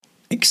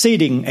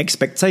Exceeding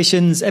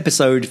Expectations,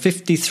 episode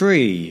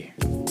 53.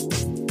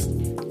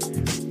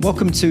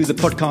 Welcome to the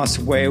podcast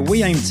where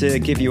we aim to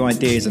give you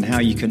ideas on how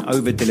you can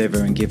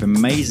over-deliver and give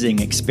amazing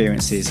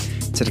experiences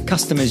to the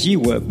customers you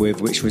work with,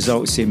 which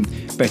results in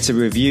better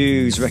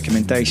reviews,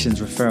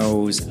 recommendations,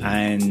 referrals,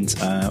 and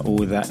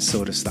all that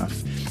sort of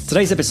stuff.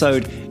 Today's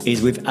episode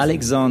is with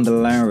Alexander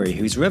Lowery,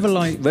 who's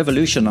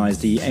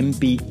revolutionized the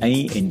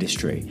MBA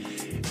industry.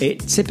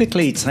 It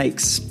typically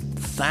takes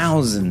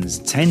thousands,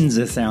 tens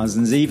of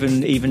thousands,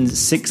 even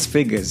six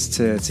figures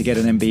to get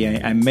an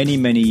MBA, and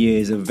many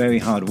years of very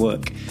hard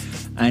work.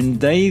 And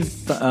they've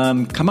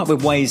come up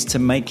with ways to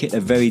make it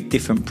a very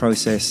different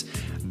process,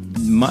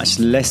 much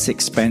less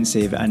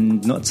expensive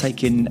and not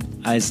taking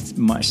as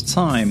much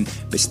time,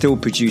 but still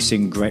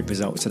producing great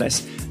results. So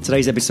that's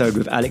today's episode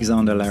with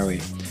Alexander Lowery.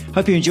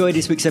 Hope you enjoyed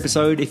this week's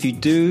episode. If you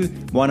do,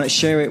 why not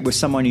share it with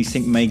someone you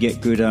think may get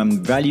good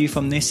value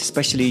from this,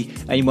 especially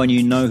anyone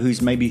you know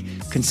who's maybe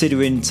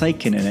considering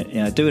doing an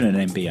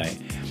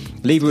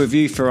MBA. Leave a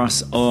review for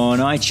us on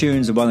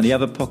iTunes or one of the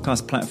other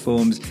podcast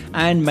platforms,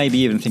 and maybe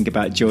even think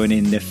about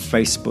joining the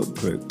Facebook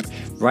group.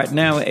 Right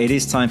now, it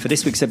is time for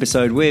this week's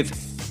episode with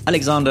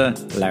Alexander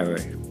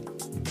Lowery.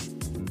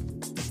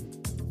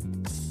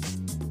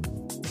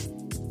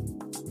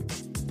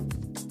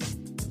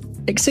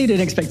 Exceeding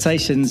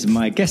Expectations,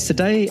 my guest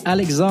today,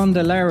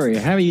 Alexander Lowery.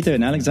 How are you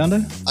doing,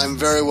 Alexander? I'm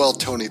very well,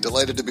 Tony.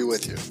 Delighted to be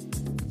with you.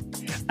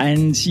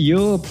 And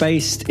you're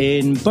based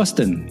in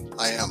Boston.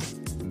 I am.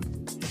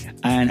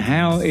 And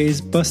how is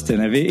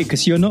Boston?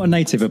 Because you're not a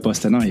native of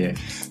Boston, are you?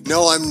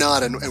 No, I'm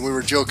not. And we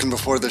were joking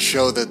before the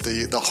show that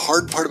the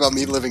hard part about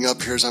me living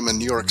up here is I'm a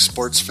New York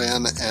sports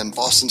fan, and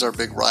Boston's our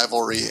big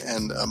rivalry,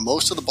 and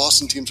most of the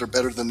Boston teams are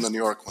better than the New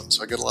York ones,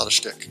 so I get a lot of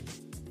shtick.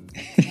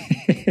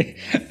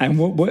 And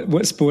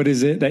what sport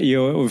is it that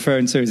you're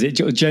referring to? Is it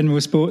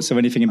general sports or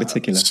anything in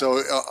particular?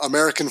 So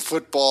American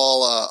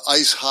football,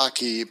 ice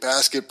hockey,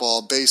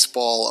 basketball,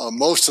 baseball,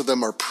 most of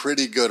them are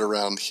pretty good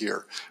around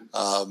here.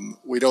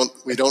 We don't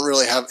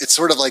really have, it's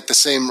sort of like the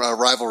same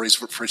rivalries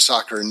for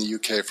soccer in the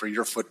UK for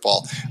your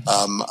football.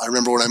 I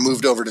remember when I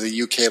moved over to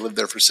the UK, lived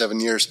there for 7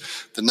 years,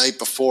 the night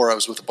before I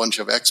was with a bunch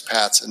of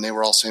expats and they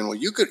were all saying, well,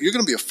 you're going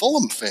to be a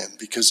Fulham fan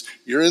because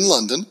you're in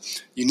London.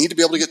 You need to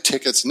be able to get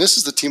tickets. And this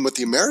is the team with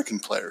the American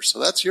players. So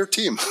that's your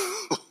team.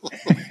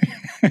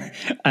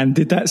 And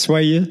did that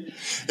sway you?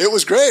 It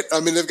was great.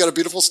 I mean, they've got a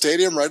beautiful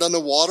stadium right on the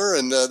water.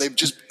 And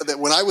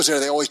when I was there,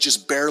 they always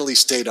just barely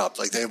stayed up.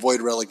 Like they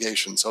avoid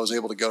relegation. So I was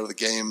able to go to the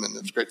game and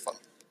it was great fun.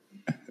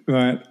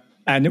 Right.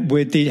 And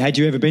had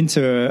you ever been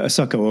to a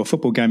soccer or a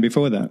football game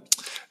before that?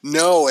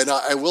 No, and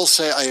I will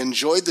say I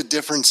enjoyed the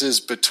differences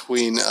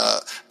between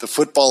the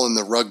football and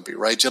the rugby,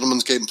 right?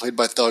 Gentlemen's game played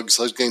by thugs,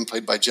 thugs game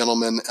played by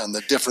gentlemen, and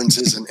the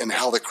differences in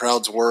how the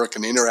crowds work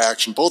and the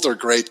interaction. Both are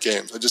great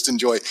games. I just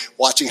enjoy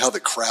watching how the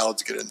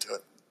crowds get into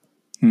it.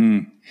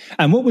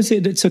 And what was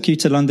it that took you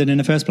to London in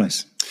the first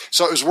place?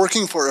 So I was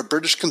working for a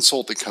British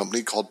consulting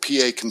company called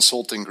PA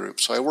Consulting Group.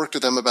 So I worked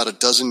with them about a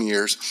dozen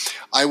years.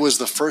 I was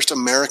the first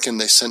American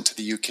they sent to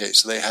the UK.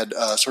 So they had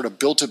sort of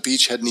built a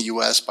beachhead in the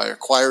US by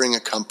acquiring a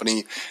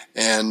company.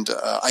 And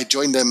I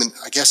joined them, in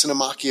a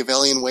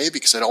Machiavellian way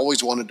because I'd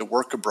always wanted to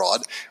work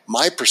abroad.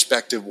 My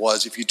perspective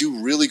was if you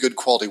do really good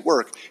quality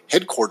work,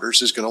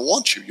 headquarters is going to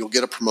want you. You'll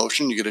get a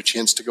promotion. You get a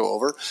chance to go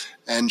over.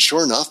 And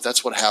sure enough,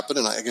 that's what happened.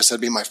 And I guess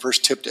that'd be my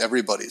first tip to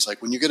everybody. It's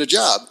like when you get a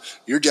job,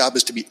 your job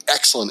is to be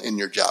excellent in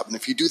your job. And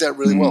if you do that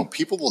really well,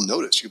 people will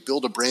notice. You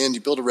build a brand,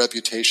 you build a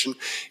reputation.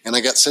 And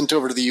I got sent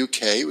over to the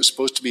UK. It was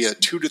supposed to be a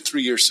 2 to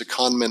 3 year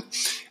secondment.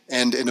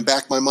 And in the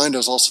back of my mind, I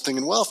was also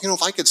thinking, well,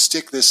 if I could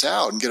stick this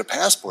out and get a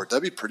passport,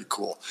 that'd be pretty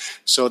cool.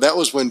 So that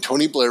was when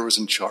Tony Blair was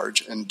in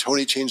charge. And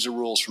Tony changed the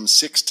rules from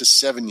 6 to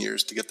 7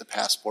 years to get the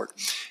passport.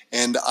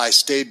 And I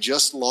stayed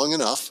just long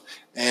enough.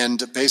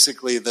 And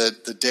basically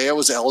the day I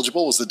was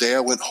eligible was the day I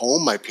went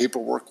home. My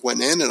paperwork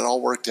went in and it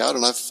all worked out.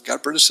 And I've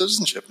got British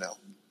citizenship now.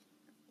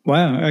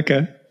 Wow.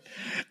 Okay.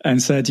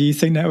 And so do you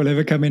think that will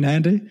ever come in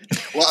handy?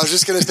 Well, I was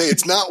just going to say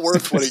it's not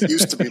worth what it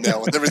used to be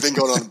now with everything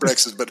going on in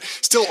Brexit, but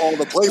still all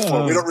to play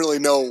for. We don't really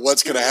know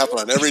what's going to happen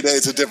on. Every day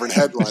it's a different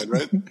headline,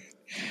 right?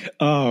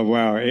 Oh,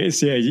 wow.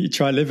 You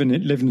try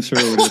living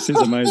through all this. It's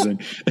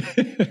amazing.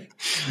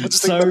 I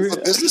just think about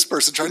a business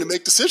person trying to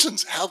make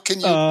decisions. How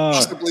can you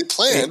possibly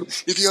plan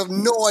if you have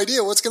no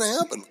idea what's going to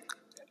happen?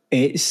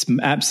 It's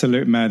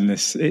absolute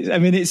madness.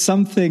 It's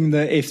something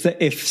that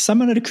if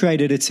someone had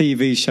created a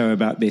TV show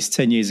about this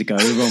 10 years ago,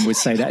 everyone would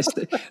say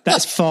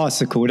that's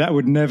farcical. That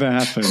would never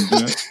happen.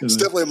 It's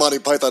definitely a Monty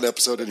Python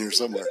episode in here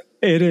somewhere.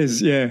 It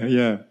is,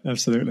 yeah,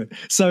 absolutely.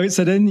 So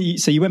then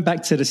you went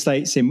back to the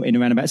States in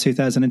around about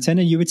 2010,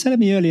 and you were telling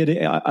me earlier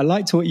that I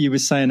liked what you were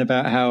saying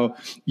about how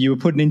you were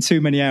putting in too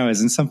many hours,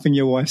 and something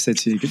your wife said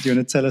to you. Do you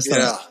want to tell us that?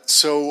 Yeah.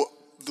 So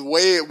the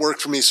way it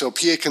worked for me, so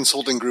PA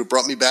Consulting Group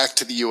brought me back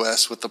to the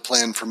U.S. with the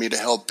plan for me to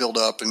help build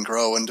up and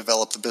grow and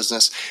develop the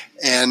business.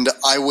 And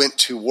I went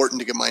to Wharton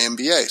to get my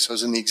MBA. So I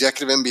was in the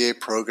executive MBA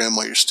program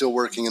while you're still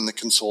working in the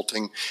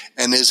consulting.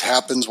 And as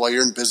happens while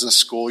you're in business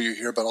school, you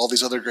hear about all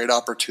these other great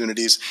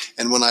opportunities.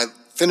 And when I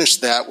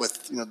finished that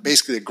with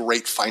basically a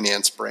great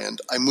finance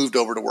brand, I moved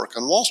over to work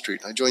on Wall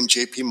Street. I joined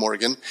JP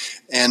Morgan,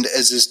 and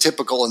as is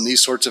typical in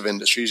these sorts of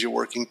industries, you're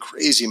working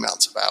crazy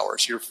amounts of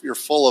hours. You're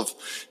full of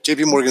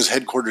JP Morgan's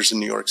headquarters in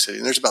New York City,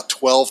 and there's about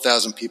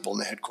 12,000 people in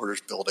the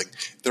headquarters building.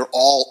 They're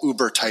all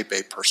uber type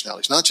A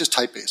personalities, not just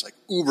type A's, like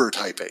uber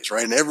type A's,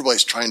 right? And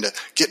everybody's trying to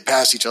get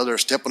past each other,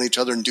 step on each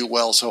other, and do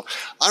well. So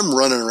I'm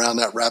running around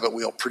that rabbit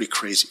wheel pretty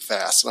crazy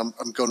fast, and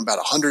I'm going about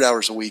 100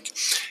 hours a week.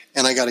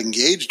 And I got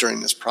engaged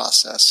during this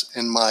process.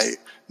 And my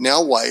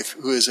now wife,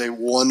 who is a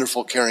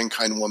wonderful, caring,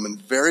 kind woman,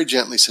 very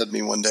gently said to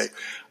me one day,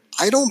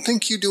 I don't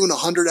think you doing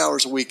 100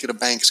 hours a week at a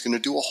bank is going to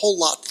do a whole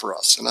lot for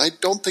us. And I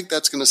don't think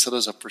that's going to set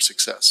us up for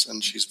success.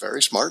 And she's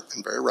very smart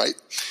and very right.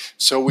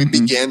 So we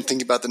began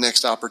thinking about the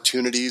next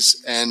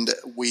opportunities, and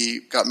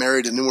we got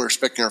married, and then we were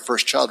expecting our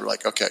first child. We're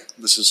like, okay,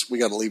 we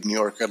got to leave New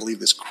York. We got to leave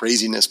this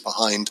craziness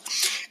behind.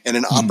 And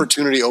an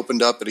opportunity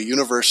opened up at a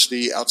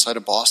university outside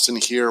of Boston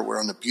here.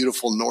 We're on the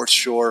beautiful North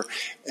Shore,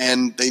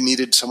 and they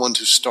needed someone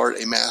to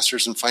start a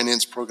master's in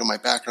finance program. My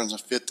background's a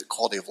fit. The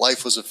quality of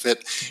life was a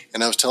fit.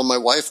 And I was telling my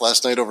wife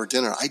last night over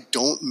dinner, I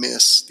don't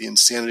miss the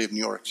insanity of New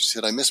York. She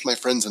said, I miss my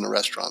friends in the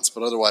restaurants,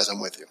 but otherwise I'm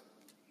with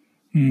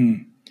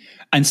you.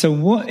 And so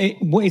what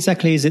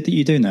exactly is it that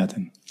you do now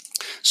then?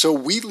 So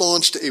we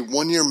launched a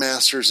one-year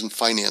master's in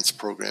finance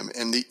program,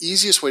 and the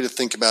easiest way to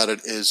think about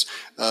it is,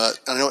 I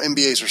know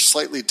MBAs are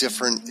slightly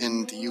different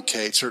in the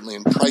UK, certainly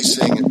in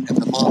pricing and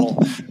the model,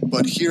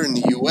 but here in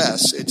the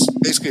US, it's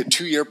basically a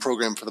 2-year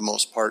program for the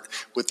most part,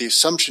 with the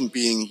assumption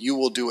being you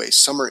will do a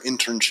summer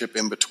internship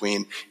in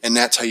between, and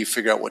that's how you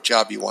figure out what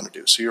job you want to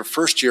do. So your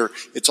first year,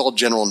 it's all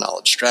general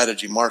knowledge,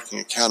 strategy, marketing,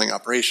 accounting,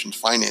 operations,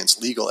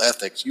 finance, legal,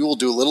 ethics. You will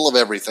do a little of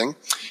everything.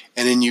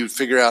 And then you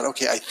figure out,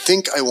 okay, I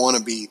think I want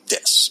to be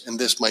this. And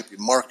this might be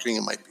marketing,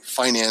 it might be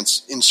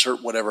finance,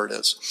 insert whatever it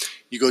is.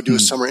 You go do a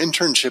summer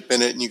internship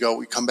in it, and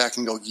we come back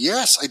and go,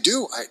 yes, I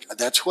do.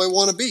 That's who I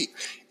want to be.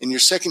 In your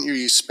second year,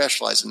 you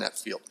specialize in that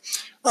field.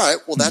 All right,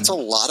 well, that's a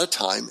lot of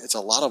time. It's a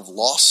lot of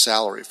lost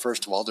salary.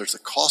 First of all, there's the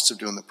cost of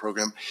doing the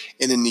program.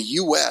 And in the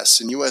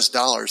U.S., in U.S.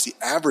 dollars, the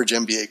average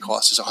MBA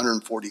cost is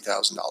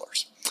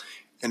 $140,000.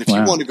 And if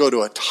you want to go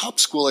to a top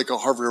school like a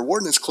Harvard or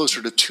Wharton, it's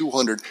closer to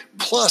 200,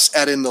 plus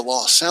add in the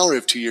lost salary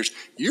of 2 years.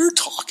 You're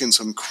talking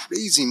some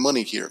crazy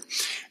money here.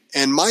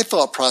 And my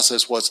thought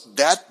process was,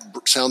 that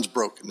sounds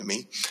broken to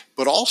me.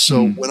 But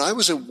also, when I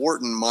was at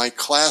Wharton, my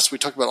class, we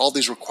talked about all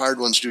these required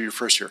ones to do your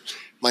first year.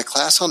 My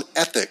class on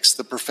ethics,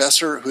 the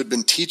professor who had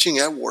been teaching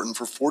at Wharton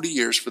for 40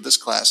 years for this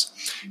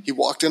class, he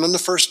walked in on the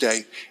first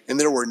day, and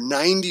there were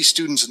 90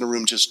 students in the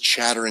room just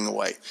chattering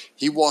away.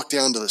 He walked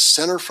down to the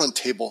center front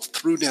table,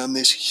 threw down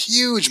this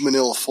huge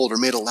manila folder,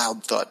 made a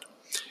loud thud.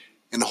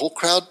 And the whole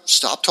crowd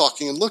stopped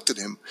talking and looked at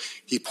him.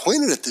 He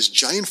pointed at this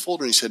giant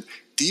folder, and he said,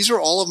 these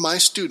are all of my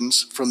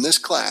students from this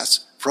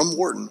class, from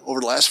Wharton, over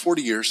the last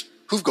 40 years,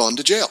 who've gone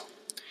to jail.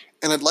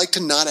 And I'd like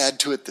to not add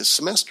to it this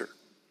semester.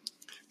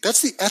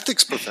 That's the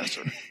ethics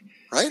professor,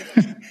 right?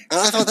 And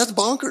I thought, that's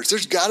bonkers.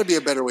 There's got to be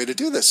a better way to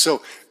do this.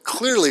 So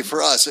clearly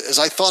for us, as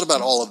I thought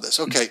about all of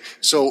this, okay,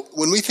 so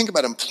when we think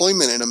about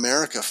employment in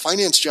America,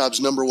 finance jobs,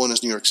 number one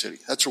is New York City.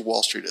 That's where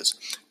Wall Street is.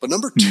 But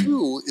number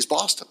two is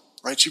Boston.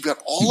 Right? So you've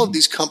got all of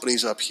these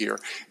companies up here.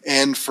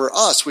 And for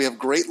us, we have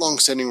great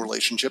long-standing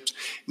relationships.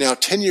 Now,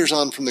 10 years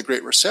on from the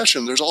Great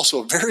Recession, there's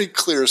also a very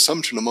clear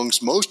assumption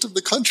amongst most of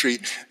the country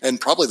and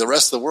probably the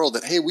rest of the world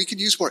that, hey, we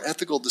could use more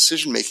ethical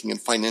decision-making in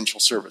financial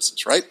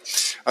services, right?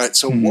 All right,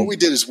 so what we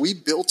did is we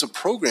built a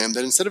program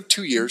that instead of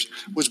 2 years,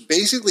 which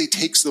basically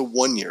takes the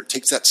 1 year,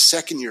 takes that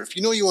second year. If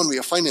you know you want to be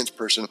a finance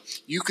person,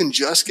 you can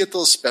just get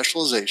the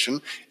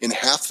specialization in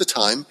half the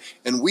time,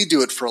 and we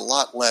do it for a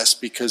lot less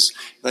because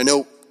I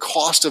know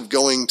cost of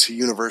going to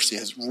university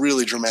has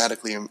really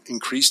dramatically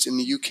increased in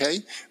the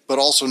UK, but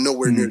also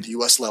nowhere near the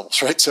US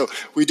levels, right? So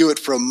we do it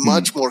for a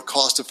much more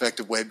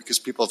cost-effective way because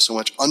people have so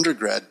much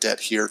undergrad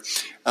debt here.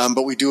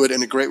 But we do it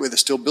in a great way that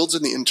still builds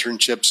in the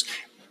internships,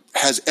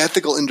 has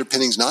ethical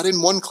underpinnings, not in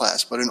one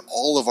class, but in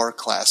all of our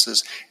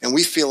classes. And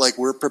we feel like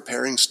we're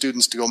preparing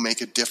students to go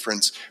make a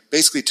difference,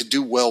 basically to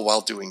do well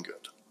while doing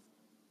good.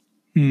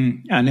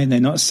 And then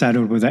they're not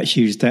saddled with that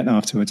huge debt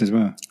afterwards as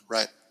well.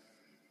 Right.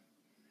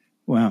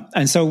 Wow.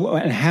 And so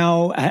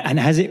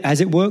has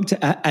it worked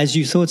as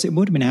you thought it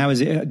would? I mean, how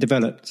has it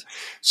developed?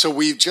 So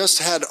we've just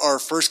had our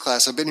first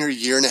class. I've been here a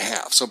year and a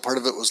half. So part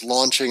of it was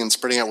launching and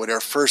spreading out. We had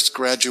our first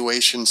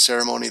graduation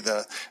ceremony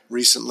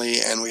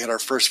recently, and we had our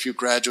first few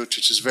graduates,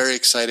 which is very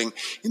exciting.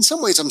 In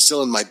some ways, I'm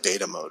still in my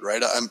beta mode,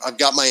 right? I've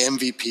got my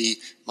MVP,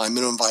 my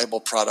minimum viable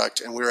product,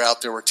 and we're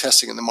out there, we're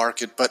testing in the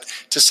market. But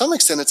to some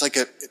extent, it's like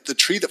the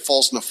tree that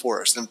falls in the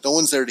forest. And if no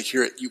one's there to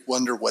hear it, you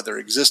wonder whether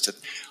it existed.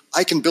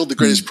 I can build the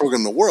greatest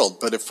program in the world,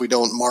 but if we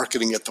don't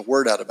market and get the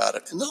word out about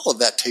it, and all of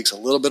that takes a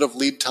little bit of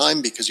lead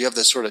time because you have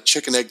this sort of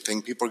chicken egg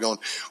thing. People are going,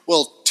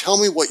 well, tell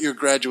me what your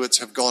graduates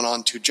have gone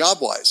on to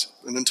job-wise.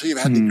 And until you've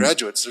had the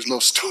graduates, there's no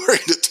story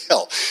to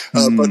tell.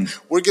 But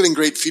we're getting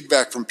great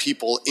feedback from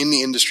people in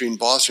the industry in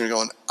Boston who are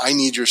going, I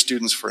need your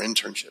students for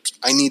internships.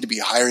 I need to be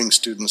hiring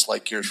students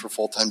like yours for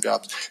full-time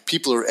jobs.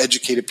 People who are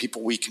educated,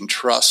 people we can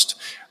trust.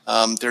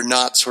 They're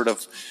not sort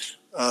of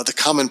the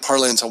common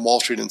parlance on Wall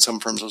Street in some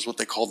firms was what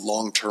they called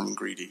long-term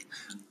greedy.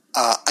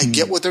 I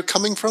get what they're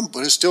coming from, but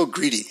it's still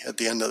greedy at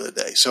the end of the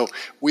day. So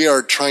we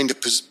are trying to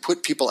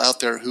put people out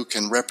there who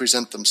can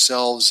represent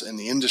themselves and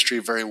the industry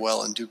very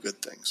well and do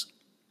good things.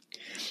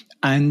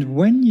 And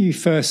when you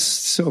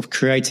first sort of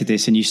created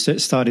this and you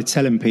started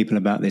telling people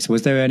about this,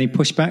 was there any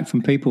pushback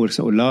from people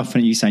sort of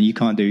laughing at you saying you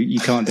can't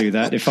do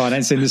that? The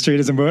finance industry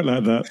doesn't work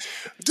like that.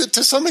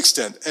 To some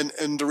extent.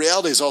 And the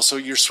reality is also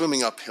you're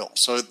swimming uphill.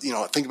 So,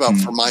 think about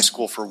for my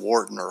school, for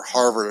Wharton or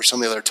Harvard or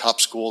some of the other top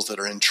schools that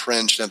are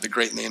entrenched and have the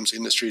great names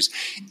industries,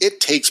 it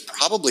takes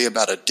probably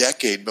about a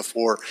decade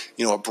before,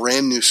 a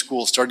brand new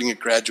school starting at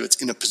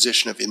graduates in a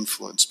position of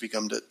influence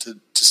become to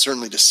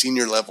certainly to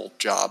senior level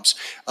jobs,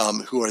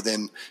 who are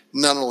then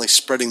not only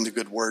spreading the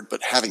good word,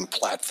 but having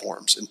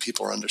platforms and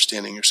people are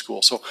understanding your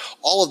school. So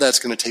all of that's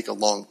going to take a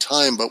long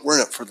time, but we're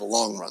in it for the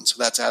long run.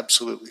 So that's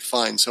absolutely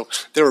fine. So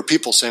there were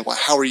people saying, well,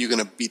 how are you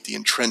going to beat the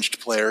entrenched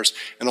players?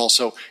 And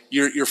also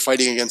you're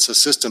fighting against a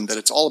system that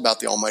it's all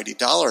about the almighty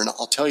dollar. And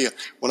I'll tell you,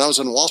 when I was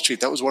on Wall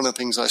Street, that was one of the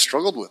things I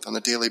struggled with on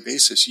a daily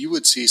basis. You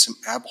would see some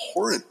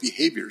abhorrent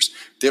behaviors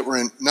that were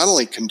not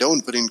only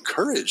condoned, but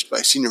encouraged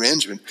by senior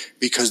management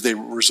because they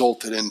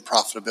resulted in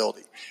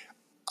profitability.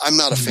 I'm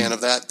not a fan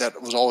of that.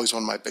 That was always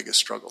one of my biggest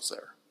struggles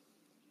there.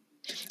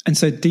 And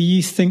so do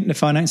you think the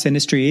finance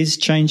industry is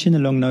changing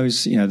along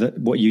those,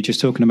 what you're just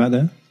talking about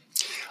there?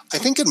 I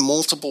think in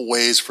multiple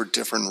ways for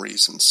different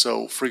reasons.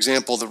 So, for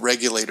example, the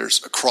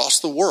regulators across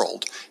the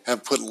world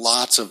have put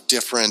lots of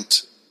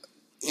different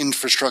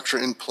infrastructure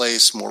in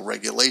place, more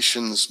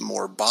regulations,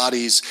 more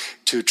bodies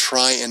to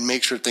try and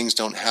make sure things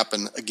don't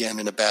happen again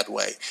in a bad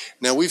way.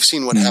 Now, we've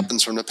seen what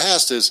happens from the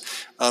past is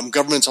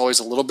government's always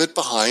a little bit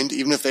behind.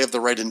 Even if they have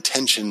the right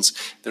intentions,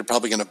 they're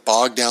probably going to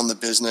bog down the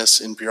business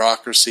in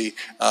bureaucracy.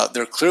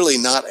 They're clearly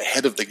not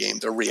ahead of the game.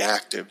 They're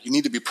reactive. You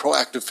need to be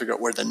proactive, figure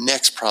out where the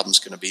next problem's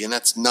going to be, and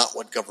that's not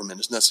what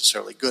government is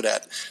necessarily good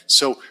at.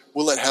 So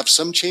will it have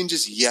some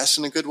changes? Yes,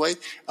 in a good way.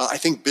 I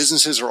think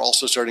businesses are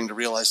also starting to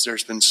realize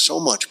there's been so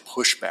much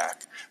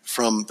pushback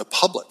from the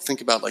public.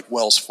 Think about like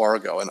Wells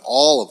Fargo and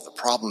all of the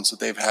problems that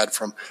they've had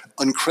from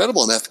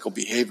incredible unethical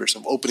behaviors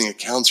of opening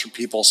accounts for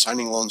people,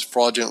 signing loans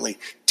fraudulently,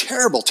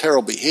 terrible,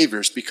 terrible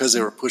behaviors because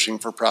they were pushing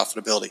for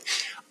profitability.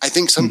 I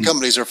think some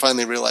companies are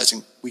finally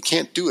realizing we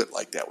can't do it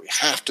like that. We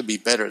have to be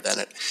better than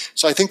it.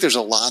 So I think there's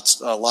a lot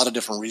of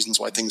different reasons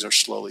why things are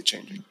slowly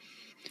changing.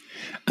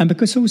 And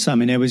because also,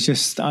 there was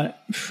just, I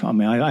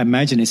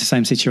imagine it's the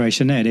same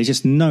situation there. There's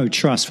just no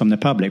trust from the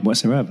public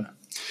whatsoever.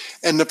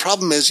 And the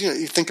problem is,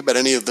 you think about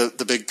any of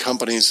the big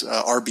companies,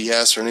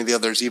 RBS or any of the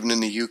others, even in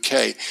the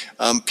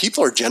UK,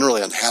 people are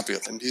generally unhappy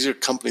with them. These are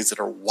companies that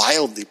are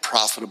wildly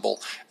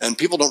profitable, and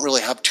people don't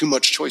really have too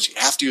much choice. You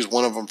have to use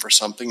one of them for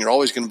something. You're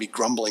always going to be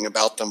grumbling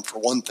about them for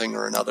one thing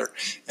or another.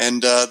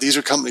 And these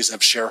are companies that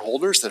have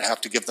shareholders that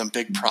have to give them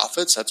big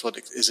profits. That's what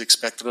is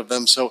expected of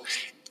them. So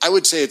I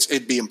would say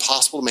it'd be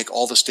impossible to make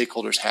all the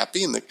stakeholders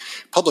happy, and the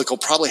public will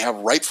probably have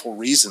rightful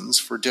reasons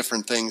for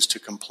different things to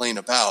complain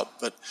about.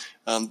 But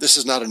this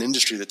is not an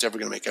industry that's ever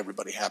going to make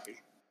everybody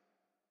happy.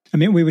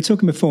 We were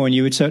talking before, and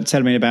you were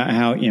telling me about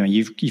how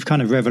you've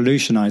kind of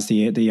revolutionized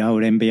the whole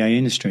MBA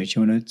industry.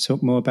 Do you want to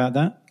talk more about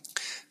that?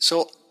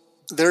 So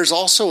there's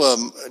also a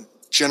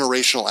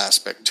generational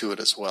aspect to it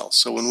as well.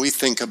 So when we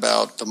think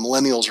about the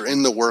millennials are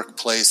in the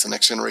workplace, the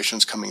next generation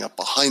is coming up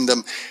behind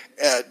them.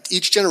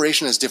 Each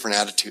generation has different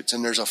attitudes,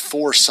 and there's a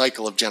 4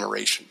 cycle of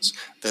generations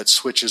that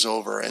switches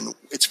over, and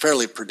it's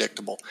fairly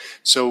predictable.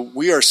 So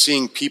we are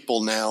seeing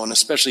people now, and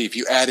especially if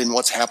you add in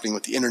what's happening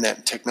with the internet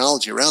and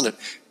technology around it,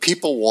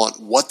 people want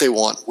what they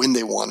want, when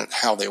they want it,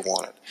 how they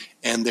want it.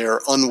 And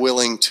they're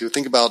unwilling to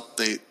think about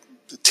the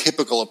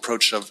typical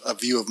approach of a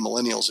view of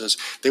millennials is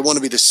they want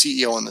to be the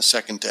CEO on the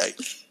second day.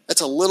 That's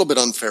a little bit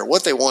unfair.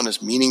 What they want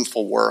is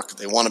meaningful work.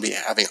 They want to be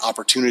having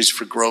opportunities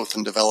for growth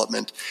and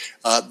development.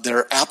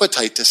 Their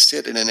appetite to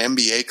sit in an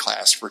MBA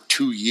class for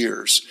 2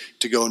 years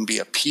to go and be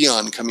a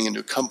peon coming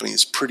into a company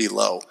is pretty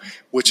low,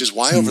 which is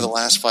why over the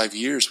last 5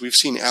 years, we've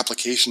seen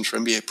applications for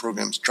MBA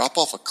programs drop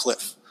off a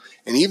cliff.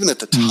 And even at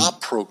the top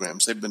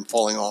programs, they've been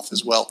falling off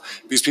as well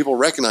because people are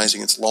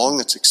recognizing it's long,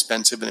 it's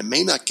expensive, and it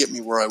may not get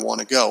me where I want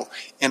to go.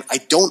 And I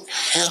don't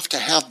have to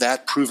have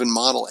that proven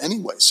model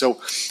anyway. So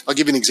I'll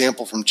give you an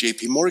example from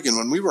JP Morgan.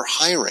 When we were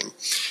hiring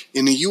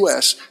in the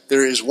U.S.,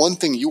 there is one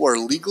thing you are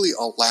legally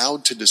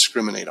allowed to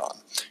discriminate on.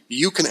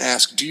 You can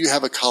ask, do you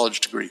have a college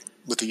degree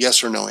with a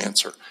yes or no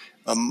answer?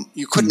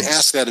 You couldn't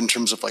ask that in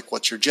terms of like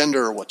what's your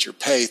gender or what's your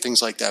pay,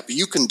 things like that, but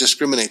you can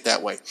discriminate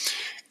that way.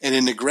 And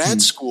in the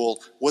grad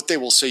school, what they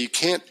will say, you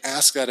can't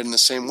ask that in the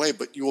same way,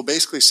 but you will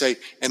basically say,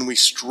 and we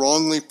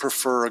strongly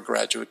prefer a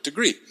graduate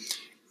degree.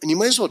 And you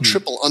might as well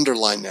triple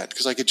underline that,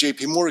 because like at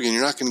JP Morgan,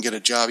 you're not going to get a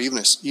job,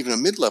 even a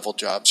mid-level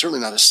job,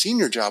 certainly not a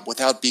senior job,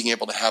 without being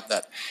able to have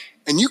that.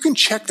 And you can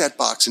check that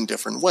box in a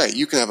different way.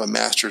 You can have a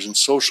master's in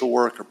social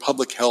work or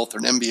public health or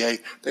an MBA.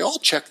 They all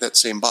check that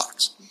same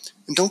box.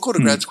 And don't go to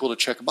grad school to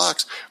check a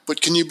box,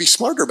 but can you be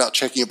smarter about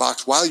checking a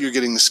box while you're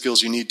getting the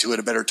skills you need to at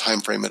a better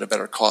time frame, at a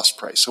better cost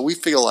price? So we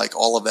feel like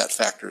all of that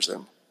factors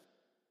in.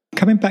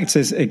 coming back to,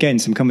 again,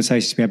 some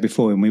conversations we had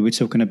before, and we were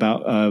talking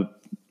about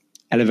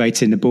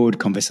elevating the board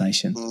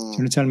conversation. Do you want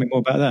to tell me more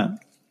about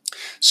that?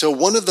 So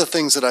one of the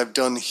things that I've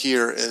done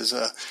here is,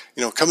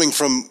 coming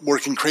from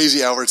working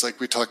crazy hours like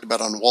we talked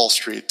about on Wall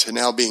Street to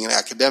now being an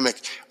academic,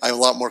 I have a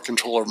lot more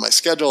control over my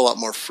schedule, a lot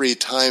more free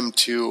time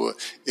to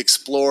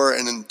explore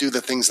and do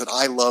the things that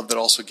I love that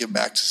also give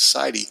back to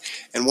society.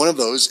 And one of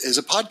those is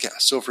a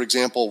podcast. So, for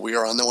example, we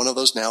are on one of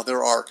those now.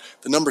 There are,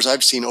 the numbers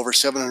I've seen, over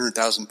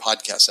 700,000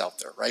 podcasts out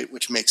there, right?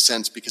 Which makes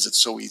sense because it's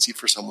so easy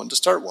for someone to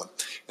start one.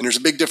 And there's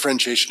a big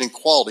differentiation in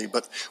quality.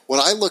 But when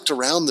I looked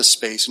around the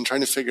space and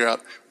trying to figure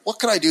out what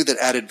could I do that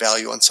added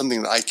value on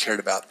something that I cared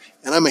about?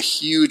 And I'm a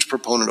huge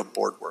proponent of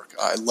board work.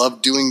 I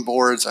love doing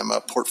boards. I'm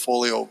a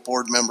portfolio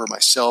board member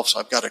myself, so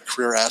I've got a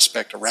career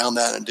aspect around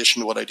that in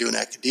addition to what I do in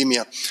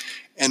academia.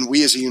 And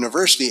we as a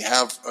university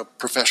have a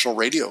professional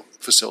radio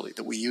facility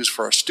that we use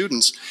for our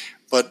students,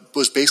 but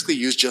was basically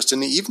used just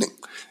in the evening.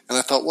 And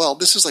I thought, well,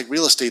 this is like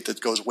real estate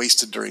that goes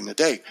wasted during the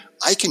day.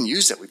 I can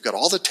use that. We've got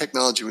all the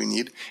technology we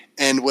need.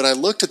 And when I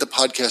looked at the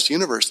podcast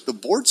universe, the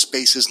board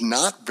space is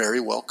not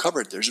very well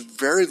covered. There's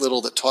very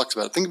little that talks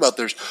about it. Think about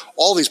there's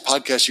all these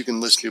podcasts you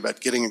can listen to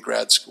about getting a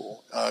grad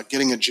school,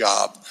 getting a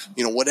job,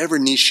 whatever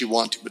niche you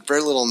want to, but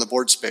very little in the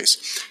board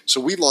space.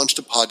 So we launched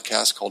a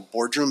podcast called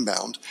Boardroom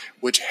Bound,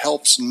 which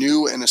helps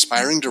new and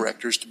aspiring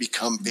directors to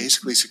become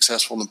basically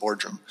successful in the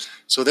boardroom.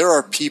 So there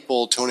are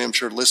people, Tony, I'm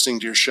sure listening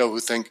to your show who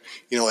think,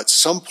 at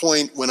some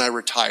point when I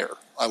retire,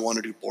 I want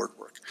to do board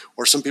work.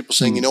 Or some people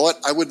saying, you know what,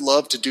 I would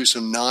love to do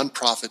some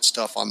nonprofit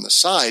stuff on the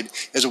side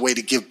as a way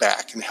to give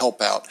back and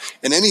help out,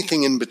 and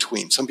anything in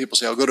between. Some people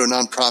say, I'll go to a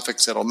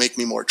nonprofit that'll make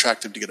me more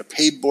attractive to get a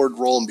paid board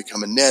role and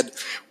become a NED.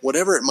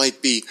 Whatever it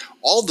might be,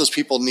 all of those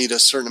people need a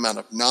certain amount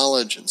of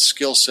knowledge and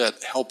skill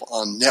set, help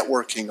on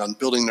networking, on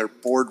building their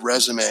board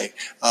resume,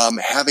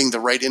 having the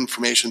right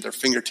information at their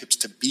fingertips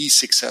to be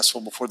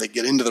successful before they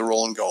get into the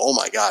role and go, oh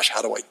my gosh,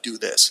 how do I do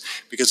this?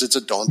 Because it's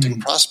a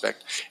daunting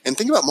prospect. And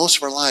think about most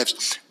of our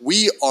lives,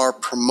 we are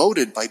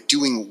promoted by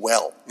doing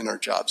well in our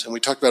jobs. And we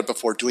talked about it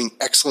before, doing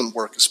excellent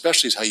work,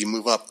 especially is how you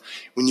move up.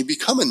 When you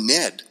become a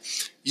NED,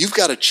 you've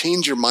got to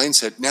change your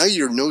mindset. Now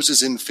your nose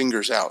is in,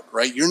 fingers out,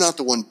 right? You're not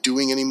the one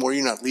doing anymore.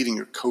 You're not leading,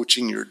 you're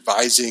coaching, you're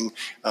advising,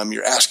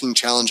 you're asking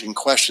challenging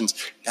questions.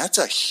 That's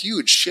a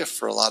huge shift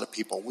for a lot of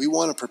people. We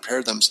want to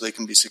prepare them so they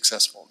can be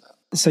successful in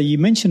that. So you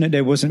mentioned that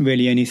there wasn't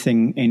really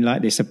anything in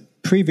like this.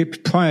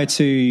 Prior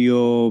to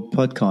your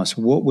podcast,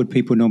 what would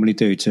people normally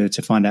do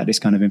to find out this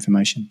kind of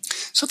information?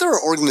 So there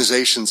are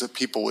organizations that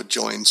people would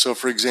join. So,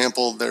 for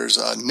example, there's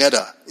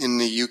NEDA in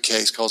the UK.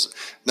 It's called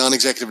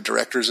Non-Executive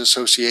Directors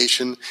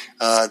Association.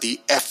 The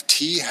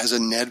FT has a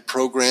NED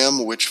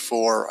program, which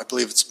for, I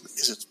believe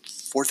is it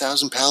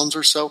 £4,000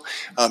 or so,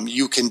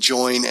 you can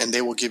join, and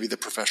they will give you the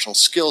professional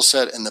skill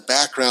set and the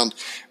background.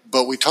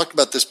 But we talked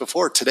about this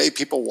before. Today,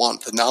 people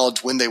want the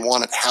knowledge when they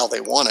want it, how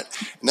they want it.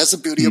 And that's the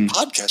beauty of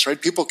podcasts,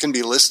 right? People can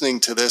be listening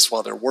to this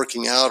while they're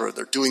working out, or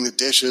they're doing the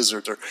dishes,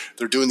 or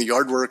they're doing the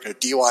yard work, or a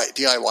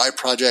DIY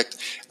project.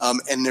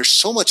 And there's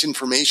so much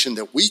information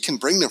that we can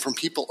bring them from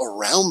people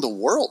around the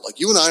world. Like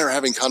you and I are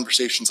having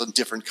conversations on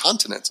different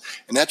continents,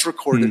 and that's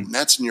recorded, and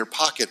that's in your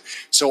pocket.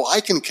 So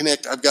I can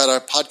connect. I've got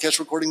a podcast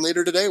recording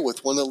later today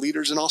with one of the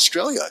leaders in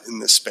Australia in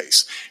this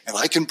space, and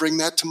I can bring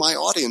that to my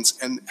audience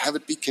and have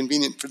it be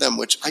convenient for them,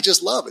 which I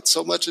just love. It's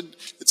so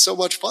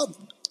much fun.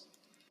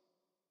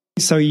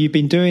 So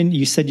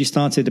you said you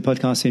started the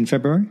podcast in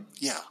February?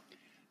 Yeah.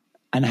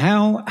 And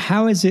how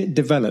has it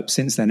developed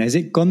since then? Has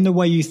it gone the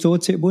way you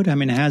thought it would? I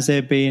mean, has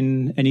there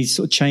been any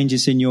sort of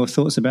changes in your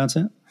thoughts about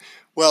it?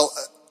 Well,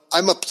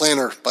 I'm a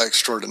planner by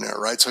extraordinaire,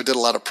 right? So I did a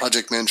lot of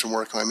project management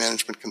work in my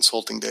management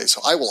consulting days.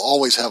 So I will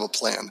always have a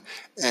plan.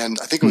 And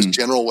I think it was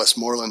General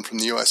Westmoreland from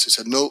the U.S. who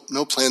said, no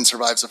plan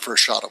survives the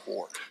first shot of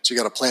war. So you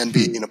got a plan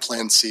B and a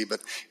plan C.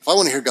 But if I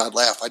want to hear God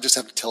laugh, I just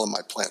have to tell him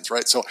my plans,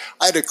 right? So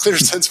I had a clear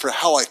sense for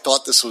how I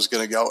thought this was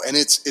going to go. And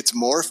it's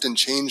morphed and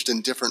changed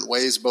in different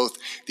ways, both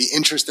the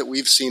interest that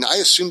we've seen. I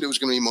assumed it was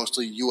going to be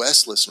mostly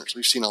U.S. listeners.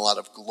 We've seen a lot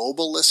of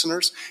global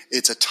listeners.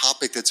 It's a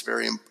topic that's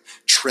very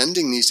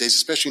trending these days,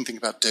 especially when you think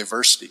about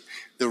diversity.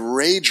 The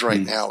rage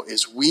right now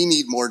is we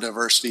need more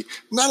diversity,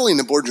 not only in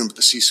the boardroom, but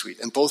the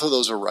C-suite. And both of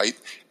those are right.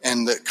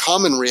 And the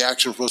common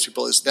reaction for most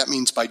people is that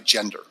means by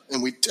gender.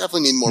 And we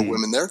definitely need more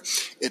women there.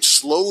 It's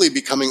slowly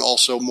becoming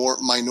also more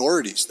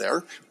minorities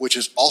there, which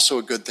is also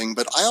a good thing.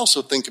 But I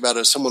also think about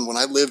it as someone, when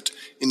I lived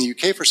in the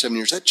UK for 7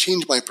 years, that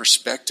changed my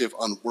perspective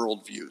on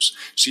worldviews.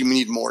 So you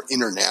need more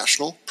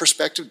international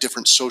perspective,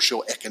 different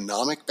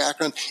socioeconomic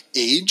background,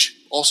 age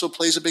also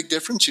plays a big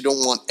difference. You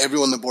don't want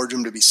everyone in the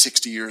boardroom to be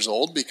 60 years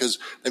old because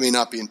they may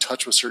not not be in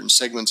touch with certain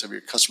segments of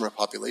your customer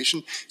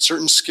population,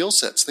 certain skill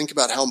sets. Think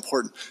about how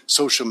important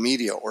social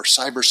media or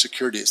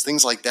cybersecurity is,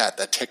 things like that.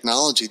 That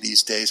technology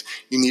these days,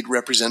 you need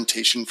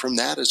representation from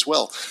that as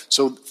well.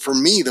 So for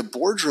me, the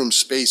boardroom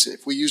space,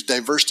 if we use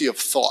diversity of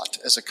thought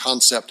as a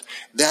concept,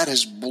 that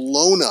has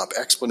blown up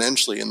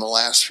exponentially in the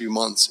last few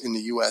months in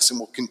the U.S. and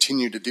will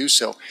continue to do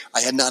so.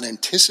 I had not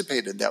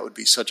anticipated that would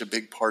be such a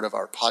big part of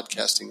our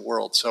podcasting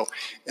world. So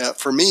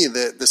for me,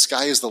 the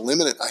sky is the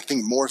limit. I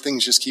think more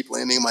things just keep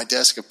landing on my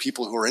desk of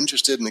people who are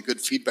interested in the good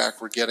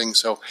feedback we're getting.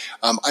 So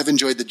I've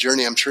enjoyed the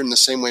journey. I'm sure in the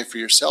same way for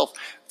yourself,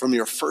 from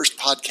your first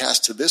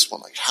podcast to this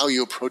one, like how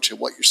you approach it,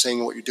 what you're saying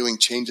and what you're doing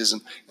changes.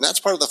 And that's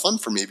part of the fun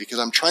for me because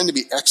I'm trying to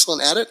be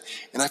excellent at it.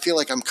 And I feel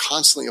like I'm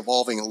constantly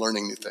evolving and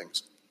learning new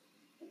things.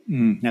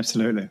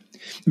 Absolutely. I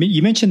mean,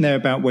 you mentioned there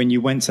about when you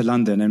went to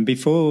London, and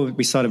before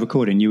we started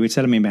recording, you were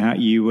telling me about how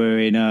you were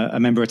a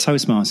member of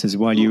Toastmasters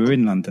while you were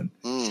in London.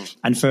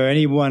 And for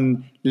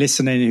anyone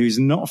listening who's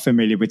not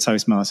familiar with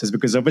Toastmasters,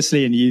 because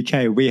obviously in the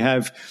UK we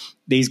have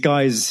these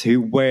guys who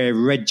wear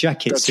red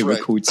jackets who are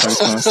called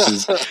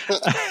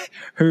Toastmasters,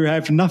 who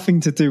have nothing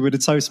to do with the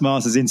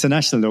Toastmasters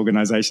International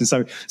organization.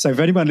 So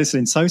for anyone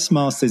listening,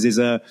 Toastmasters is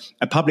a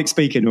public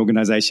speaking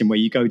organization where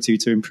you go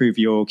to improve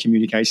your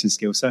communication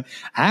skills. So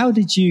how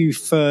did you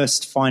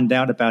first find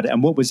out about it,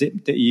 and what was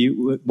it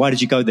that why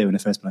did you go there in the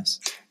first place?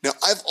 Now,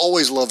 I've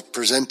always loved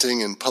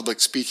presenting and public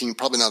speaking,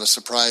 probably not a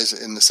surprise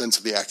in the sense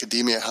of the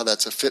academia, how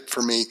that's a fit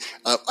for me.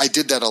 I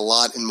did that a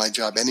lot in my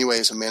job anyway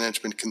as a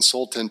management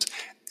consultant.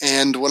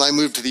 And when I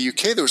moved to the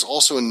UK, there was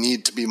also a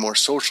need to be more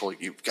social.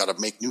 You've got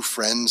to make new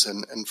friends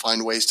and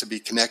find ways to be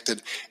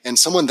connected. And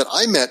someone that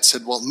I met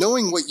said, well,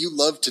 knowing what you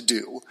love to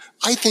do,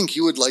 I think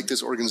you would like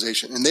this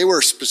organization. And they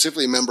were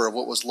specifically a member of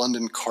what was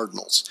London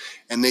Cardinals.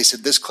 And they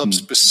said, this club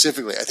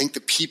specifically, I think the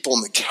people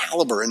and the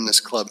caliber in this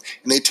club,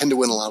 and they tend to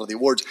win a lot of the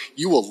awards,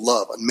 you will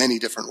love in many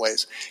different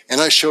ways. And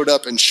I showed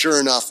up, and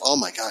sure enough, oh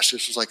my gosh,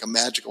 this was like a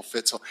magical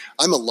fit. So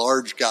I'm a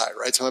large guy,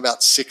 right? So I'm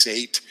about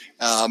 6'8".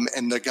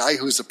 And the guy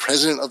who was the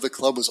president of the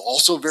club was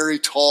also very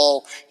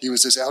tall. He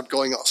was this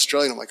outgoing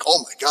Australian. I'm like,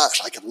 oh my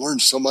gosh, I could learn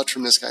so much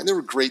from this guy. And there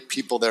were great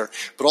people there,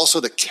 but also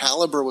the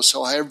caliber was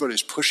so high. Everybody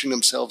was pushing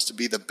themselves to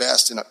be the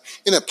best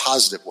in a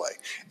positive way.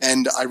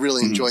 And I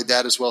really enjoyed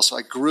that as well. So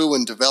I grew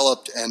and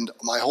developed, and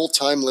my whole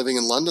time living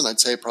in London, I'd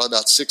say probably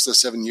about 6 to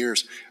 7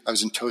 years, I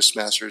was in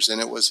Toastmasters,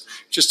 and it was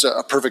just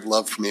a perfect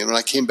love for me. And when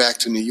I came back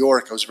to New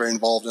York, I was very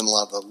involved in a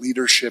lot of the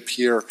leadership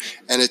here,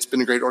 and it's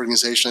been a great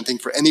organization. I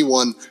think for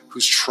anyone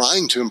who's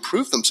trying to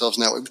improve themselves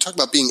now, we talk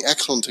about being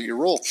excellent at your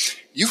role,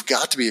 you've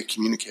got to be a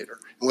communicator.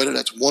 And whether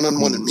that's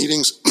one-on-one in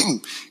meetings,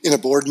 in a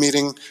board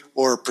meeting,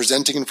 or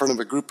presenting in front of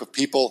a group of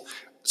people,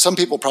 some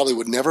people probably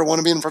would never want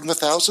to be in front of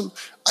 1,000.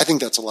 I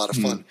think that's a lot of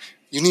fun.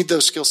 You need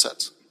those skill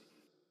sets.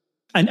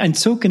 And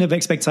talking of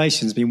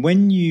expectations, I mean,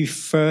 when you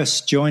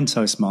first joined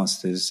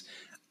Toastmasters,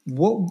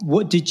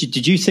 what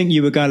did you think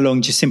you were going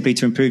along just simply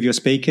to improve your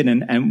speaking,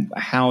 and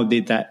how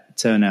did that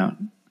turn out?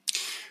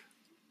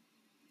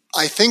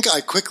 I think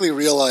I quickly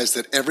realized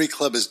that every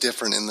club is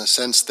different in the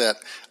sense that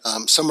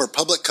some are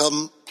public,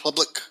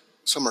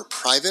 some are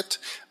private,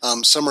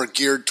 some are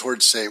geared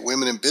towards, say,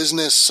 women in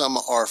business, some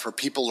are for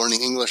people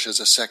learning English as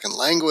a second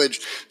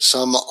language,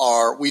 some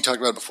are, we talked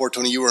about before,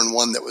 Tony, you were in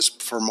one that was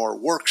for more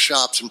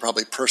workshops and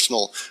probably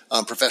personal,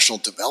 professional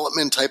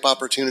development type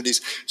opportunities.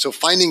 So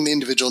finding the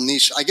individual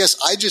niche, I guess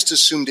I just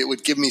assumed it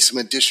would give me some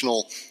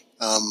additional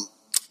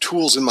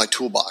tools in my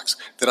toolbox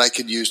that I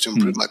could use to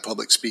improve my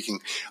public speaking.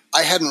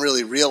 I hadn't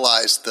really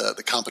realized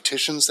the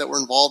competitions that were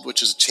involved,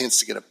 which is a chance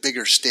to get a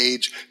bigger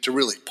stage, to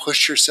really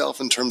push yourself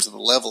in terms of the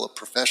level of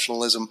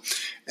professionalism,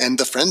 and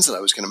the friends that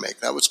I was going to make.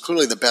 That was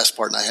clearly the best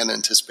part, and I hadn't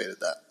anticipated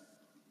that.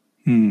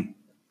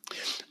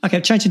 Okay,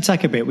 changing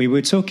tack a bit. We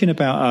were talking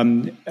about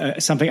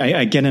something,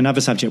 again,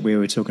 another subject we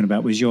were talking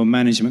about was your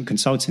management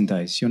consulting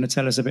days. You want to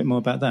tell us a bit more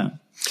about that?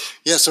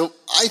 Yeah, so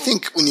I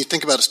think when you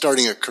think about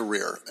starting a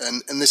career,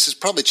 and this is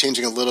probably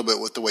changing a little bit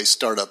with the way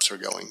startups are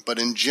going, but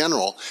in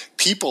general,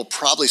 people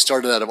probably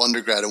started out of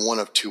undergrad in one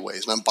of two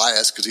ways. And I'm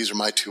biased because these are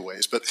my two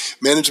ways, but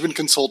management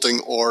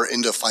consulting or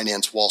into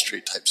finance, Wall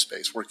Street type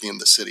space, working in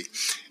the city.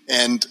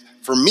 And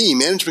for me,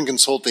 management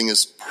consulting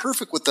is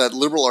perfect with that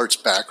liberal arts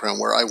background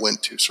where I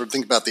went to. So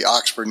think about the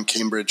Oxford and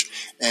Cambridge,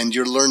 and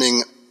you're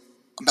learning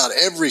about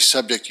every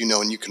subject you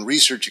know, and you can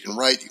research, you can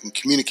write, you can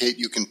communicate,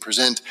 you can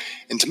present.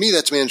 And to me,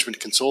 that's management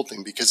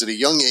consulting, because at a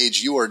young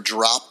age, you are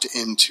dropped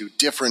into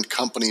different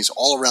companies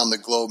all around the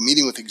globe,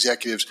 meeting with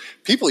executives,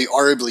 people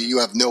arguably you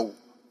have no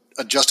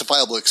a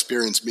justifiable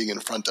experience being in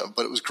front of,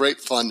 but it was great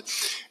fun.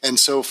 And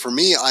so for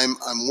me, I'm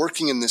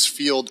working in this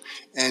field,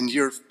 and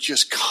you're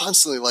just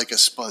constantly like a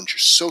sponge. You're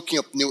soaking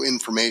up new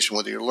information,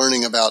 whether you're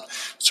learning about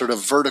sort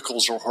of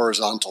verticals or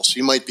horizontal. So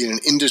you might be in an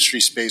industry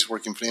space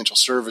working financial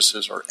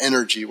services or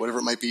energy, whatever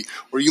it might be,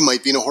 or you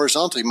might be in a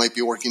horizontal. You might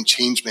be working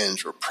change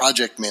management or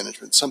project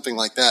management, something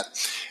like that.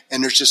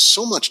 And there's just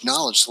so much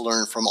knowledge to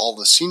learn from all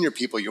the senior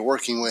people you're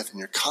working with, and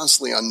you're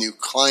constantly on new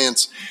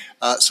clients.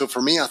 So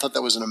for me, I thought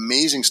that was an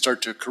amazing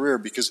start to a career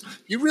because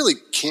you really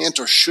can't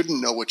or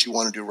shouldn't know what you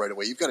want to do right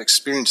away. You've got to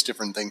experience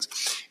different things.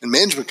 And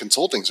management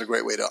consulting is a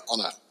great way to,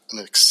 on an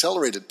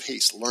accelerated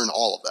pace, learn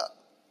all of that.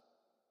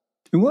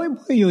 And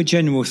what are your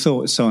general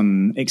thoughts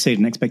on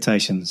exceeding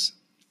expectations?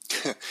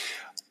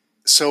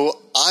 So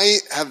I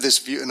have this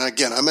view, and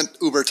again, I'm an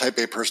Uber type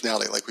A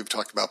personality like we've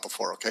talked about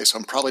before, okay? So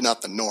I'm probably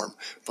not the norm.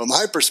 But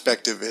my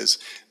perspective is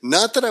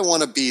not that I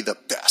want to be the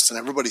best, and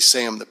everybody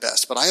say I'm the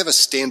best, but I have a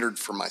standard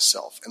for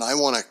myself, and I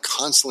want to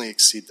constantly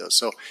exceed those.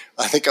 So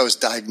I think I was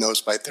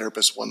diagnosed by a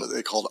therapist, one that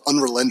they called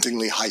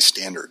unrelentingly high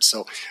standards.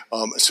 So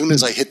as soon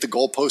as I hit the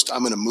goalpost, I'm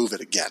going to move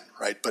it again,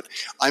 right? But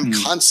I'm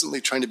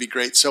constantly trying to be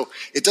great. So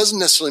it doesn't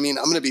necessarily mean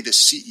I'm going to be the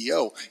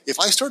CEO. If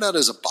I start out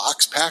as a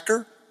box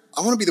packer, I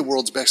want to be the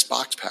world's best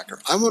box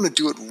packer. I want to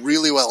do it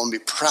really well and be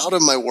proud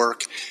of my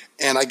work.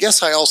 And I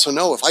guess I also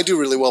know if I do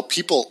really well,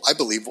 people, I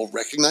believe, will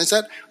recognize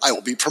that. I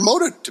will be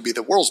promoted to be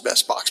the world's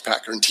best box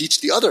packer and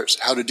teach the others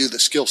how to do the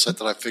skill set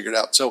that I've figured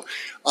out. So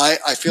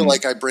I feel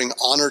like I bring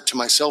honor to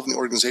myself and the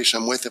organization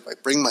I'm with if I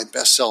bring my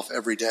best self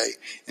every day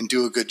and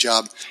do a good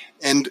job.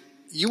 And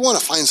you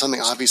want to find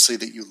something, obviously,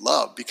 that you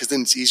love because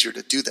then it's easier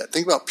to do that.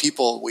 Think about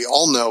people we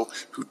all know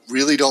who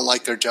really don't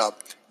like their job.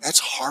 That's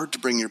hard to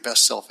bring your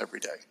best self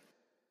every day.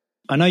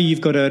 I know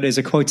there's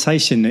a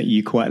quotation that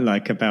you quite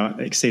like about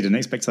exceeding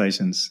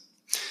expectations.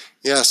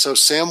 Yeah, so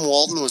Sam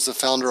Walton was the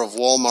founder of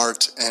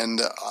Walmart,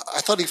 and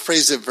I thought he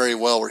phrased it very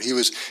well, where he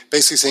was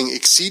basically saying,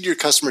 exceed your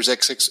customers'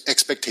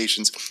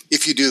 expectations.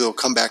 If you do, they'll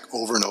come back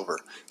over and over.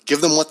 Give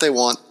them what they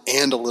want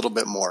and a little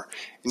bit more.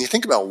 And you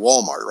think about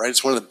Walmart, right?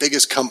 It's one of the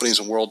biggest companies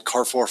in the world.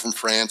 Carrefour from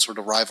France sort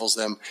of rivals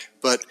them,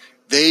 but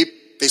they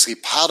basically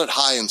piled it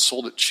high and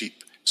sold it cheap.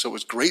 So it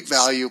was great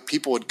value.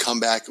 People would come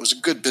back. It was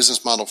a good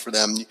business model for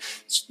them.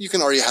 You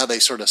can argue how they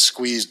sort of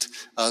squeezed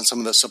some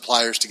of the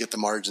suppliers to get the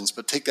margins,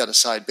 but take that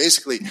aside.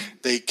 Basically,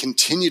 they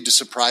continued to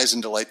surprise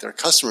and delight their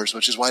customers,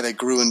 which is why they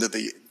grew into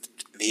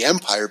the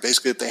empire,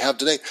 basically, that they have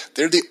today.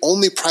 They're the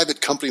only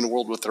private company in the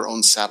world with their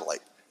own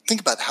satellite. Think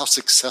about how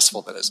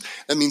successful that is.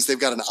 That means they've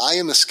got an eye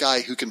in the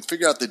sky who can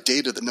figure out the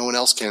data that no one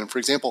else can. For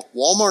example,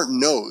 Walmart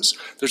knows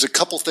there's a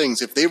couple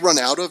things. If they run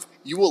out of,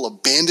 you will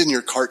abandon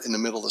your cart in the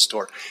middle of the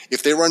store.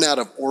 If they run out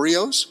of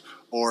Oreos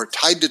or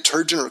Tide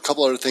detergent or a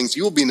couple other things,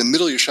 you will be in the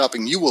middle of your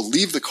shopping. You will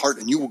leave the cart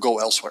and you will go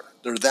elsewhere.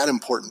 They're that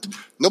important.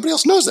 Nobody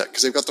else knows that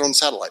because they've got their own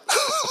satellite.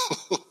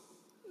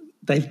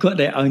 They've got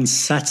their own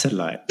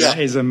satellite. Yeah. That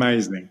is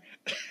amazing.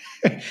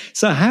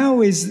 So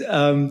how is...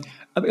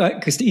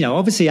 because,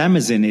 obviously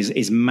Amazon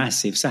is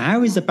massive. So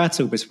how is the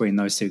battle between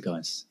those two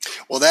guys?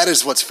 Well, that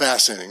is what's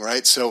fascinating,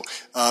 right? So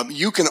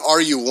you can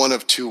argue one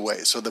of two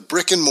ways. So the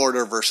brick and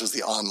mortar versus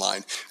the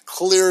online.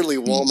 Clearly,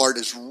 Walmart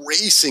is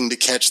racing to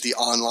catch the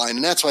online,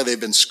 and that's why they've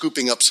been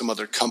scooping up some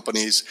other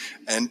companies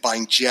and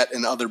buying Jet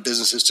and other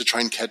businesses to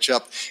try and catch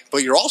up.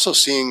 But you're also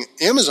seeing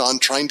Amazon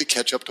trying to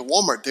catch up to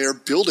Walmart. They are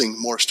building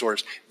more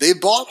stores. They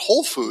bought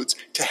Whole Foods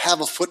to have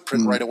a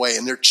footprint right away,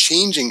 and they're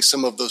changing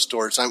some of those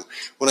stores.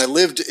 When I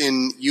lived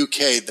in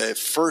UK, the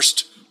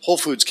first Whole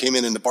Foods came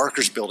in the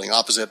Barker's building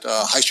opposite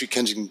High Street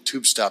Kensington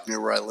Tube Stop near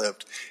where I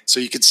lived.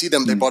 So you could see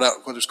them. They bought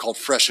out what was called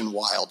Fresh and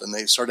Wild, and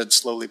they started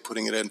slowly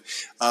putting it in.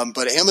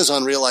 But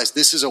Amazon realized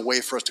this is a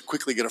way for us to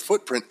quickly get a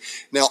footprint.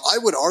 Now, I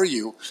would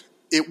argue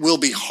it will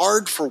be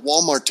hard for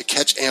Walmart to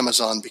catch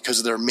Amazon because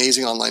of their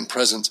amazing online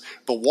presence.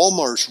 But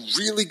Walmart is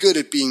really good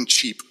at being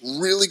cheap,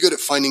 really good at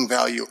finding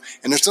value.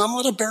 And there's not a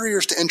lot of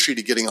barriers to entry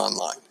to getting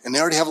online. And they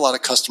already have a lot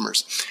of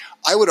customers.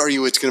 I would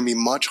argue it's going to be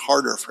much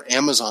harder for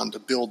Amazon to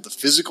build the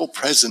physical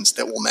presence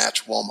that will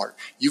match Walmart.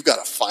 You've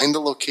got to find the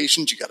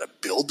locations. You've got to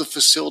build the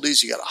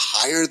facilities. You've got to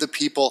hire the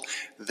people.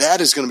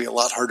 That is going to be a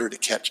lot harder to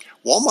catch.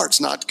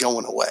 Walmart's not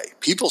going away.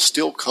 People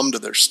still come to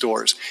their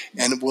stores.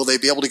 And will they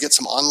be able to get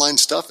some online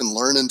stuff and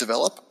learn and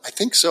develop? I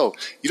think so.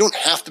 You don't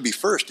have to be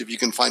first if you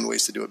can find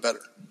ways to do it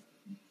better.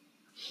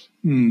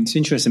 It's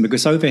interesting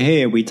because over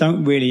here, we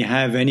don't really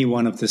have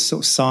anyone of the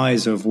sort of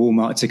size of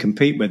Walmart to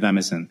compete with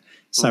Amazon.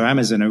 So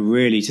Amazon are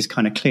really just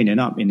kind of cleaning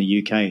up in the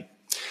UK.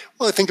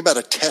 Well, I think about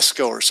a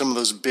Tesco or some of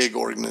those big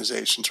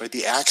organizations, right?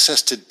 The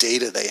access to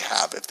data they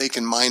have, if they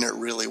can mine it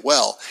really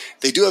well,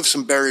 they do have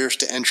some barriers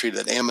to entry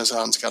that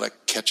Amazon's got to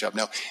catch up.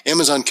 Now,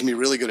 Amazon can be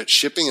really good at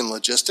shipping and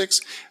logistics,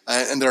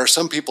 and there are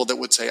some people that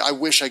would say, I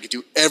wish I could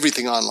do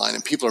everything online,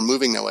 and people are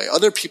moving that way.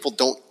 Other people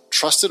don't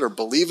trust it or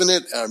believe in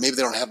it, or maybe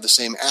they don't have the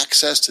same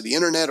access to the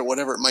internet or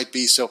whatever it might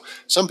be. So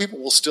some people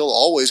will still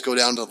always go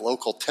down to the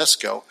local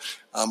Tesco,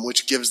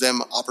 which gives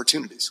them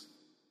opportunities.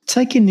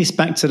 Taking this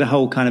back to the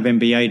whole kind of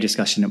MBA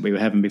discussion that we were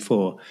having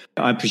before,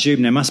 I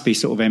presume there must be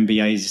sort of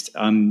MBAs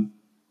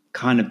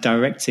kind of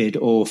directed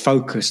or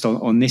focused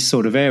on this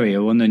sort of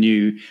area, on the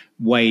new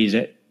way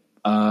that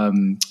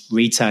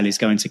retail is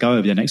going to go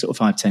over the next sort of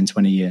 5, 10,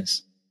 20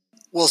 years.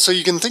 Well, so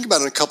you can think about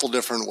it in a couple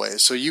different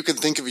ways. So you can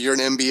think of you're an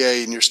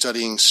MBA and you're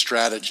studying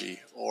strategy,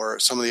 or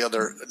some of the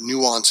other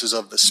nuances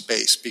of the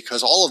space,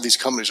 because all of these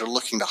companies are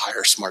looking to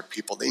hire smart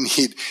people. They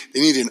need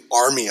an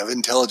army of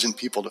intelligent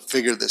people to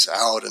figure this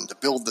out and to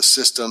build the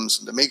systems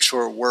and to make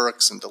sure it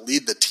works and to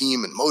lead the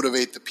team and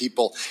motivate the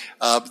people.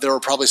 There are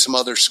probably some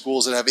other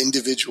schools that have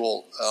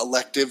individual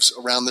electives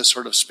around this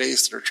sort of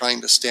space that are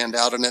trying to stand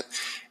out in it.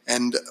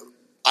 And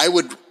I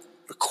would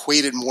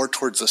equate it more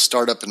towards the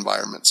startup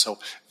environment. So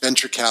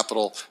venture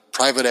capital,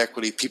 private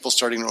equity, people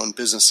starting their own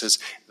businesses.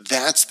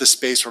 That's the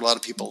space where a lot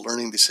of people are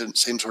learning the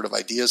same sort of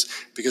ideas.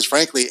 Because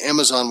frankly,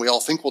 Amazon, we all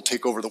think will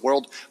take over the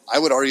world. I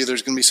would argue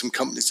there's going to be some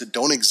companies that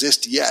don't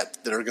exist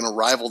yet that are going to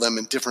rival them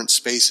in different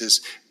spaces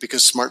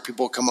because smart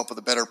people come up with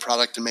a better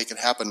product and make it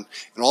happen.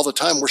 And all the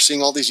time, we're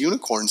seeing all these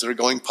unicorns that are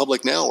going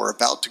public now or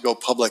about to go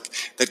public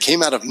that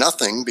came out of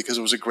nothing because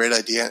it was a great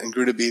idea and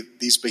grew to be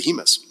these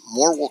behemoths.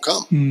 More will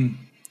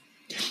come.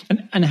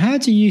 And how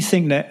do you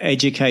think that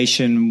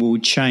education will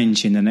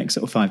change in the next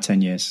sort of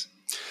 5-10 years?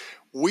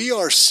 We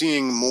are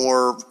seeing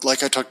more,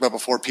 like I talked about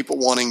before, people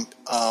wanting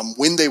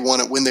when they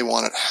want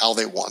it, how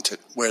they want it,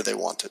 where they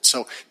want it.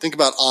 So think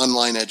about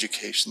online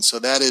education. So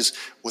that is,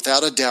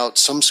 without a doubt,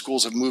 some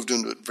schools have moved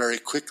into it very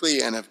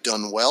quickly and have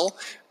done well.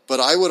 But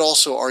I would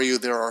also argue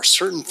there are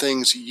certain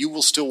things you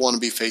will still want to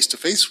be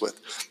face-to-face with.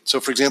 So,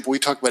 for example, we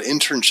talk about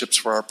internships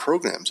for our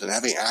programs and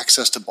having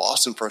access to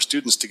Boston for our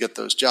students to get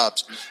those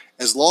jobs.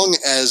 As long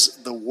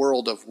as the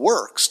world of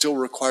work still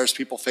requires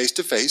people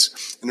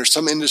face-to-face, and there's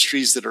some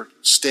industries that are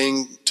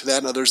staying to that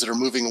and others that are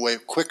moving away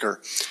quicker,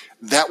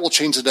 that will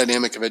change the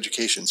dynamic of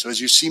education. So as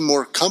you see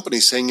more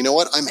companies saying, you know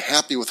what, I'm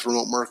happy with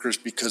remote workers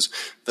because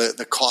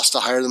the cost to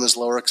hire them is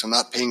lower because I'm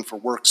not paying for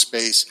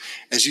workspace.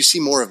 As you see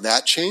more of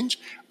that change,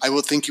 I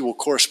would think you will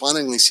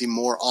correspondingly see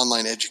more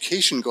online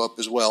education go up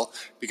as well,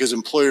 because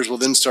employers will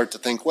then start to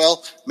think,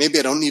 well, maybe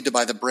I don't need to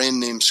buy the brand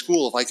name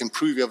school. If I can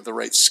prove you have the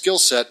right skill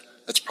set,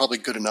 that's probably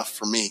good enough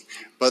for me.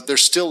 But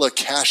there's still a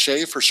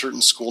cachet for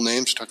certain school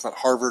names. We're talking about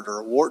Harvard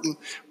or Wharton,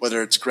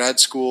 whether it's grad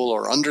school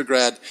or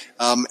undergrad,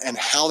 and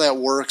how that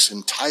works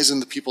and ties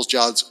into people's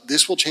jobs.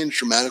 This will change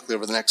dramatically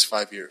over the next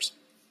 5 years.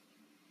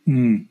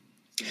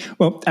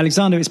 Well,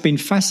 Alexander, it's been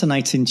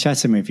fascinating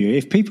chatting with you.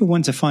 If people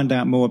want to find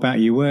out more about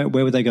you, where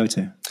would they go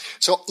to?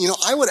 So,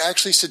 I would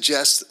actually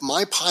suggest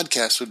my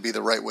podcast would be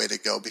the right way to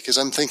go, because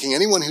I'm thinking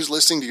anyone who's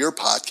listening to your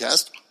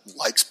podcast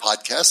likes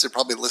podcasts. They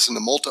probably listen to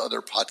multiple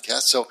other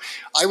podcasts. So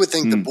I would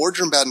think the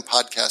Boardroom Batten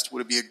podcast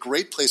would be a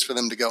great place for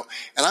them to go.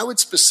 And I would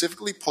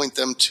specifically point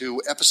them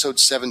to episode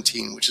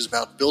 17, which is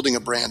about building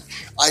a brand.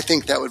 I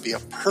think that would be a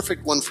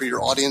perfect one for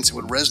your audience. It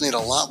would resonate a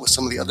lot with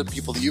some of the other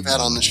people that you've had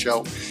on the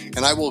show. And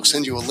I will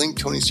send you a link,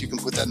 Tony, so you can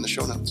put that in the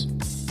show notes.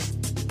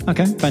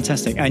 Okay,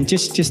 fantastic. And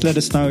just let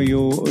us know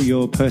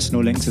your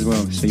personal links as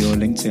well, so your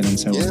LinkedIn and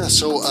so on. Yeah,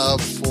 so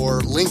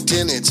for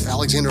LinkedIn, it's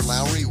Alexander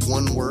Lowry,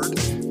 one word.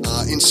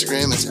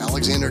 Instagram, it's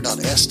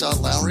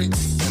alexander.s.lowry.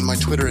 And my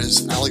Twitter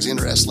is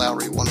Alexander S.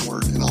 Lowry, one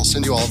word. And I'll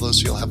send you all of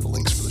those so you'll have the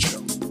links for the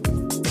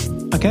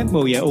show. Okay,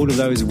 well, yeah, all of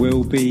those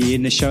will be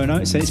in the show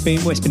notes. So it's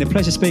been a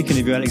pleasure speaking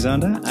with you,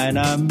 Alexander. And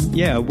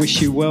I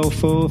wish you well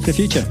for the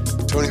future.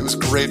 Tony, it was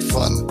great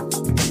fun.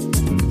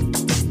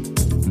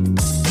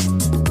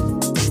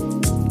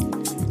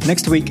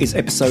 Next week is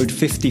episode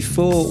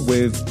 54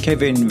 with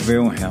Kevin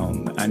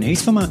Wilhelm, and he's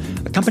from a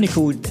company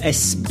called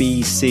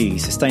SBC,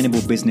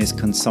 Sustainable Business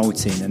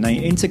Consulting, and they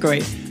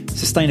integrate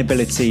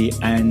sustainability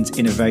and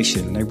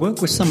innovation. They work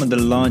with some of the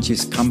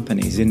largest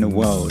companies in the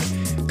world,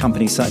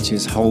 companies such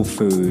as Whole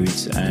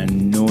Foods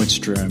and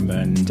Nordstrom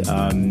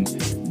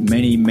and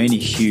many, many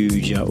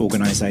huge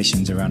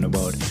organizations around the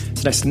world.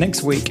 So that's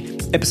next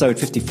week, episode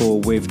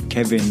 54 with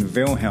Kevin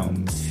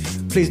Wilhelm.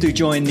 Please do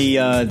join the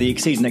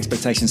Exceeding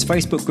Expectations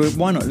Facebook group.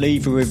 Why not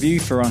leave a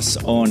review for us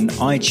on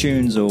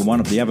iTunes or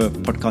one of the other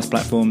podcast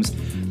platforms?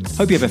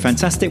 Hope you have a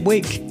fantastic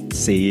week.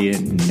 See you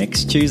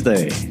next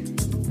Tuesday.